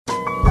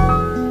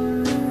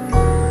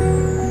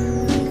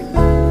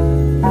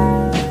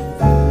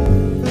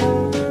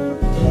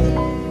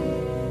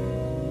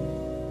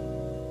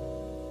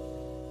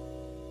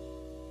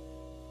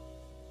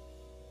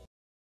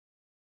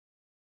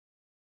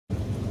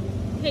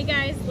Hey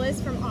guys,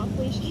 Liz from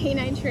Off-Leash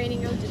Canine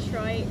Training of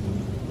Detroit.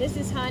 This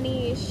is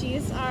Honey.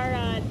 She's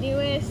our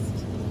newest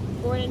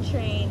board and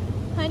train.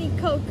 Honey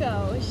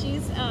Coco.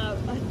 She's an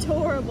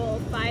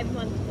adorable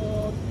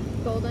 5-month-old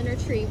golden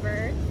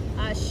retriever.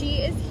 She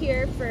is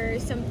here for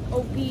some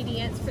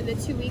obedience for the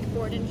 2-week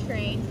board and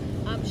train.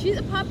 She's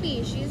a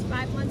puppy. She's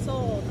 5 months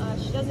old.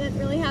 She doesn't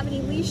really have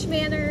any leash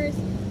manners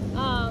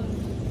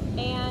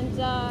and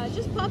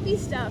just puppy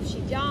stuff.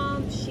 She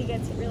jumps. She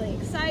gets really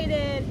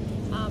excited.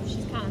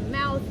 She's kind of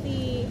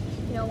mouthy,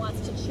 you know,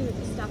 wants to chew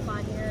the stuff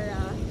on your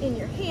in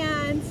your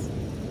hands.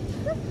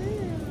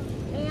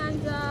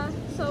 And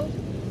so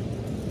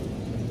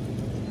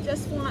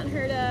just want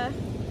her to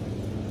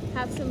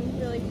have some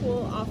really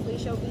cool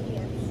off-leash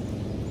obedience.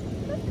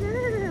 Good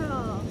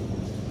girl.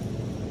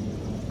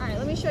 All right,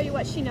 let me show you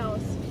what she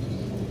knows.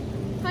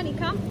 Honey,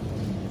 come.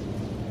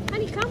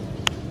 Honey, come.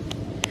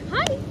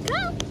 Honey,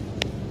 come.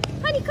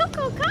 Honey,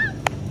 Coco,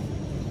 come.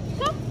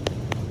 Come.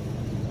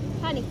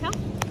 Honey, come.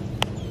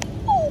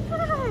 Oh,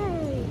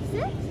 hi.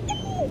 Sit.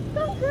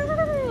 Good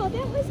girl.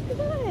 That was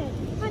good.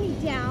 Honey,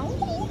 down.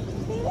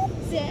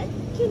 Sit.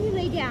 Can you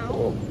lay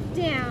down?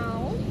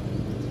 Down.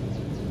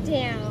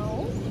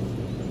 Down.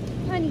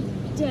 Honey,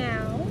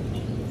 down.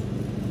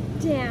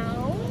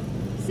 Down.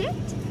 Sit.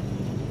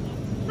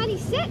 Honey,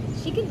 sit.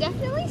 She can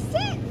definitely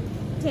sit.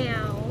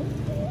 Down.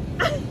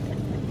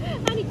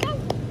 Honey, come.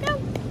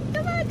 Come.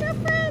 Come on,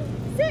 girlfriend.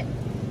 Sit.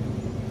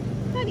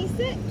 Honey,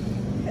 sit.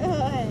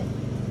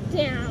 Good.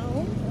 Down.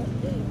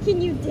 Can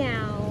you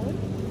down?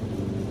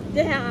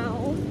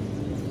 Down.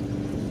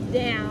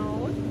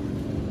 Down.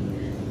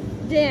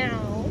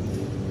 Down.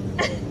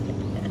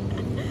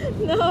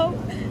 No.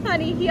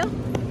 Honey, heel.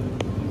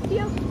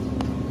 Heel.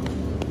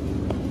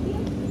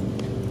 Heel.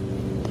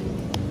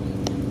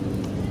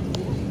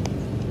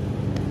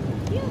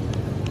 Heel.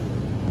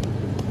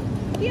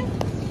 Heel.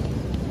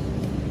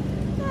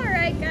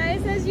 Alright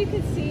guys, as you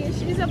can see,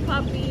 she's a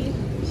puppy.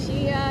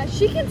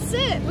 She can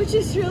sit, which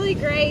is really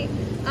great.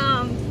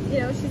 You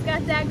know, she's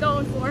got that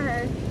going for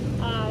her.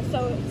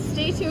 So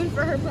stay tuned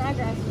for her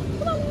progress.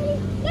 Come on, honey.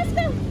 Let's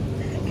go.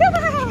 Come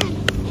on.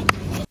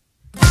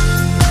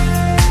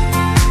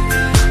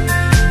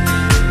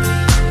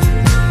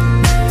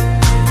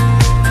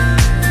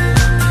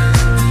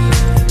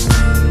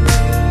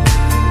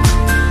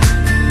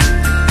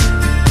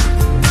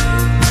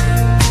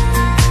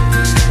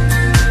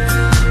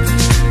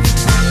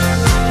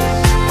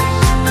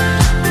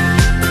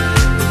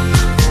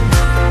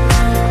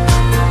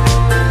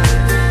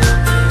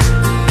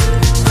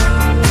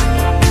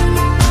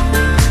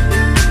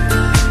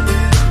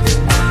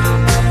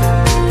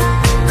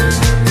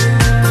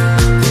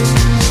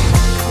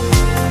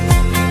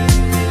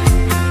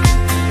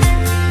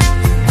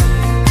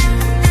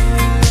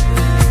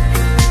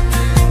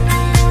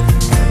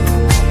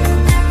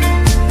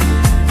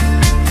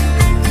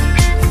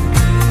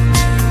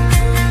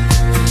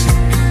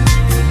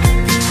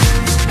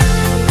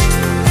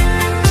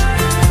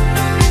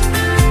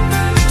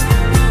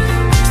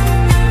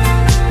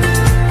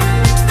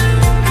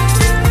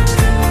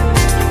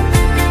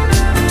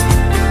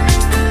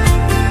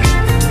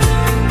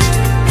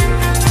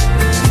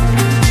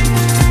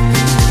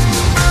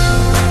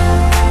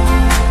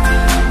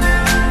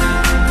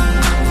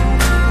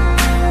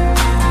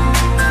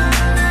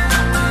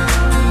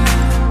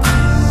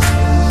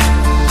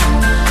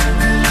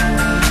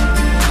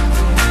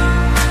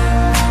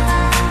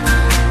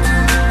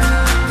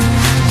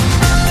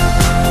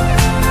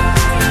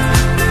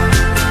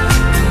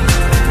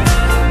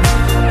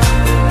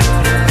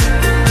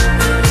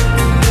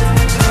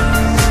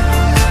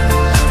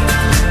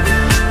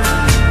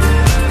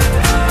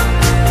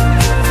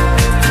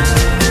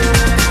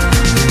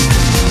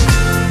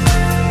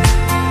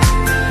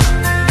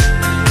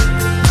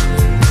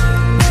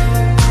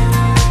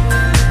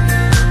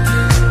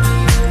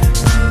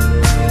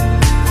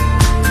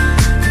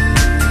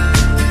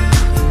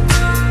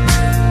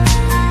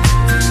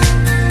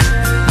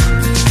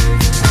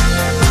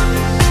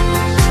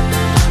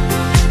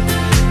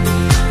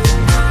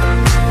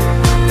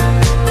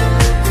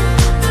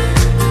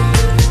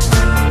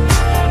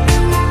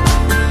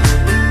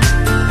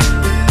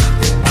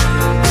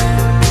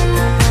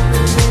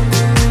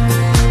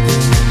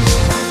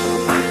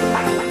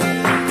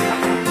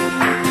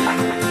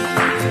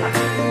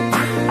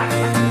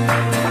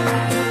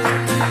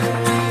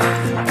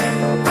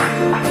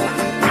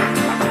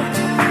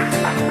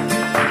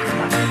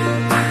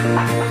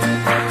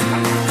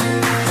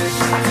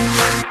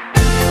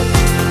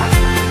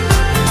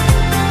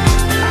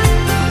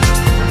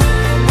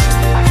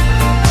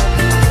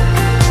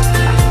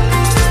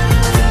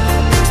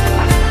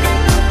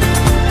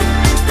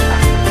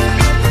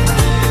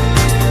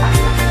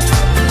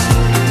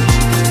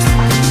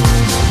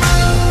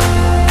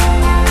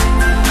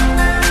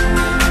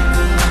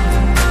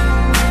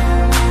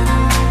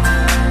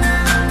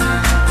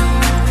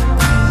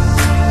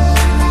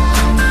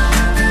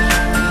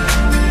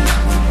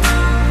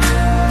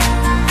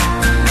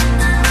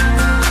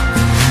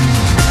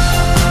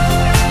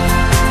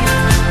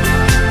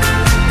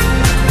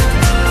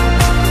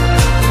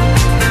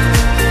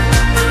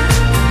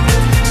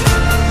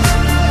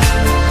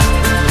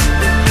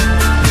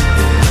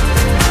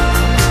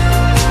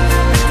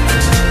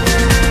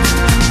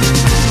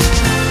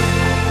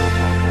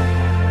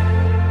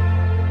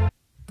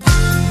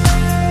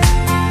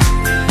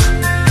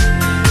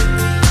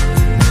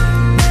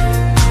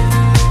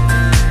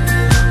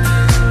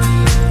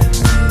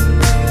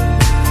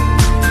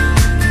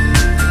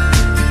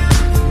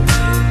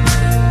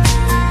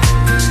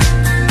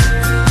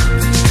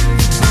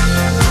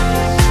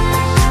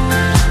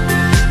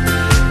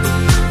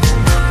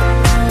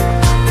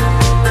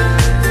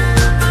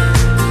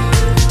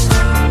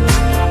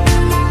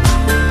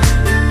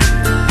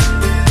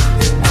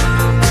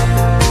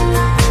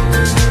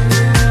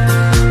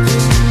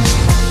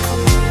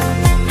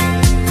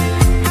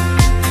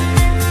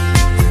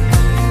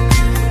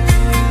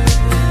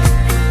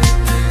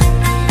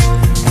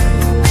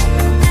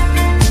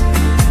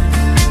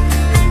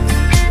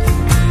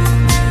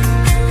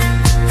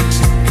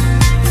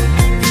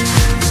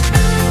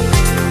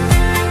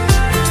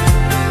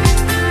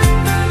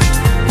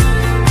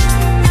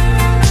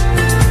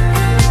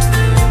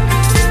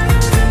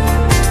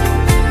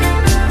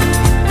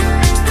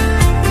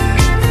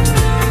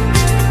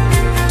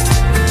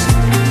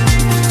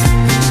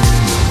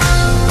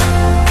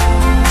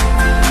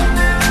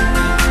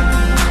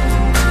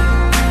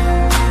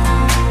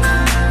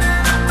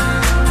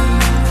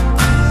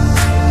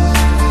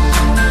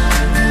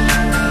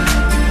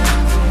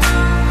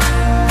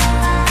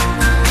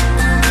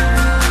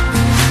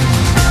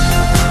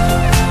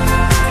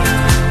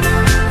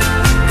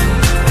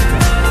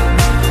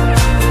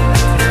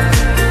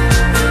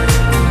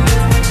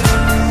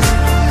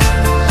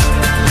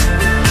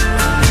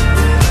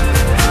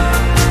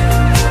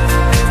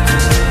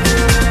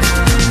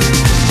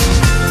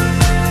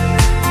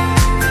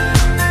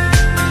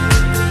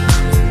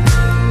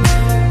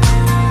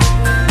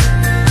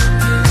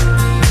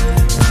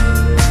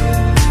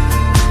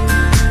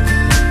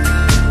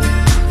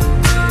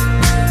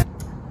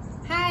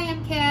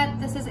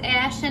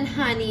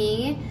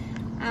 Honey.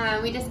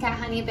 We just got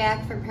Honey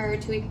back from her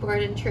 2-week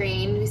board and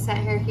train. We sent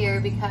her here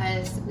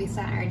because we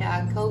sent our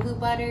dog Coco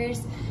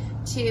Butters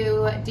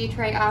to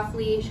Detroit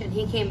off-leash, and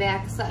he came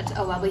back such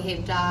a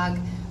well-behaved dog.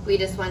 We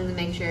just wanted to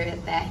make sure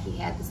that he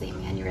had the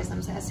same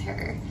mannerisms as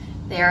her.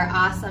 They are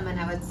awesome, and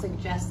I would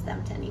suggest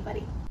them to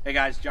anybody. Hey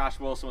guys, Josh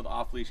Wilson with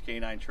Off-Leash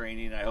Canine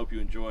Training. I hope you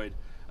enjoyed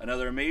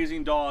another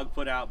amazing dog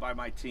put out by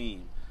my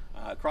team.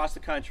 Across the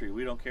country,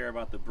 we don't care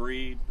about the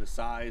breed, the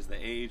size, the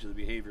age, or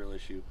the behavioral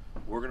issue.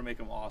 We're going to make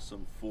them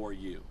awesome for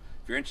you.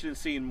 If you're interested in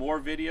seeing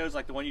more videos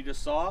like the one you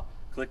just saw,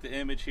 click the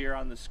image here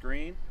on the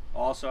screen.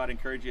 Also, I'd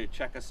encourage you to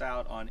check us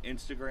out on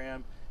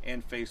Instagram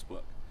and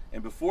Facebook.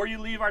 And before you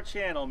leave our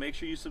channel, make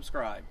sure you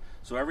subscribe.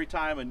 So every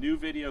time a new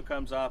video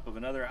comes up of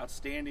another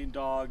outstanding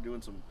dog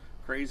doing some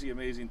crazy,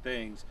 amazing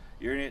things,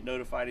 you're going to get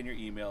notified in your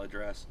email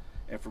address.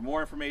 And for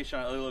more information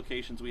on other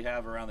locations we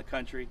have around the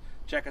country,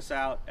 check us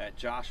out at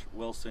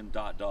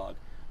joshwilson.dog.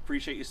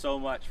 Appreciate you so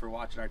much for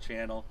watching our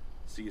channel.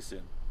 See you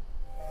soon.